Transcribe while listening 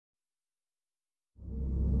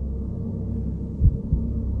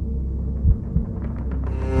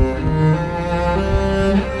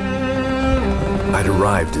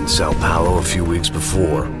arrived in Sao Paulo a few weeks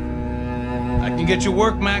before. I can get you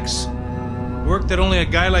work, Max. Work that only a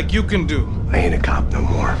guy like you can do. I ain't a cop no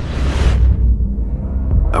more.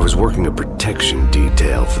 I was working a protection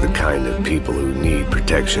detail for the kind of people who need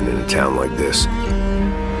protection in a town like this.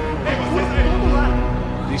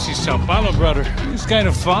 This is Sao Paulo, brother. It's kind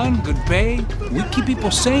of fun, good pay. We keep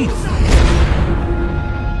people safe.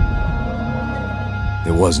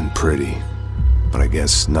 It wasn't pretty, but I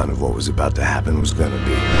guess none of what was about to happen was gonna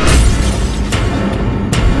be.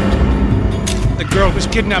 The girl was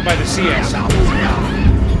kidnapped by the CS.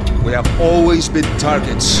 We have always been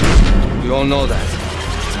targets. You all know that.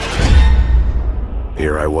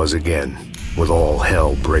 Here I was again, with all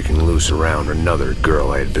hell breaking loose around another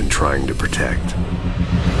girl I had been trying to protect.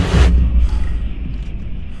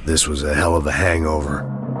 This was a hell of a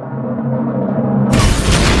hangover.